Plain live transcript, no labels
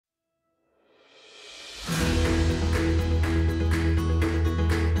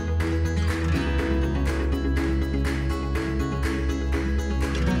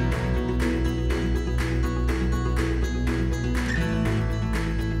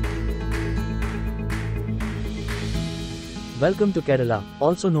Welcome to Kerala,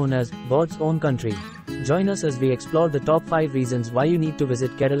 also known as God's own country. Join us as we explore the top 5 reasons why you need to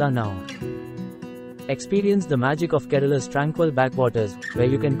visit Kerala now. Experience the magic of Kerala's tranquil backwaters, where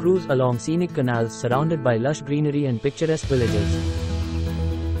you can cruise along scenic canals surrounded by lush greenery and picturesque villages.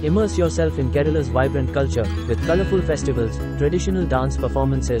 Immerse yourself in Kerala's vibrant culture, with colorful festivals, traditional dance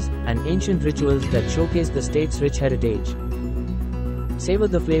performances, and ancient rituals that showcase the state's rich heritage. Savor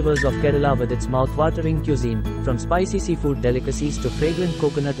the flavors of Kerala with its mouth-watering cuisine, from spicy seafood delicacies to fragrant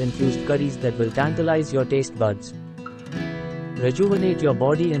coconut-infused curries that will tantalize your taste buds. Rejuvenate your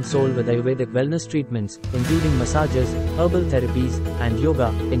body and soul with Ayurvedic wellness treatments, including massages, herbal therapies, and yoga,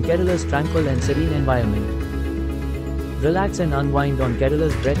 in Kerala's tranquil and serene environment. Relax and unwind on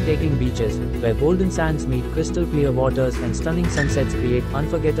Kerala's breathtaking beaches, where golden sands meet crystal clear waters and stunning sunsets create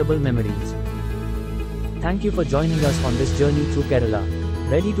unforgettable memories. Thank you for joining us on this journey through Kerala.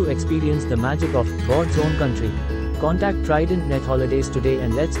 Ready to experience the magic of God's own country? Contact Trident Net Holidays today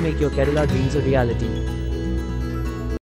and let's make your Kerala dreams a reality.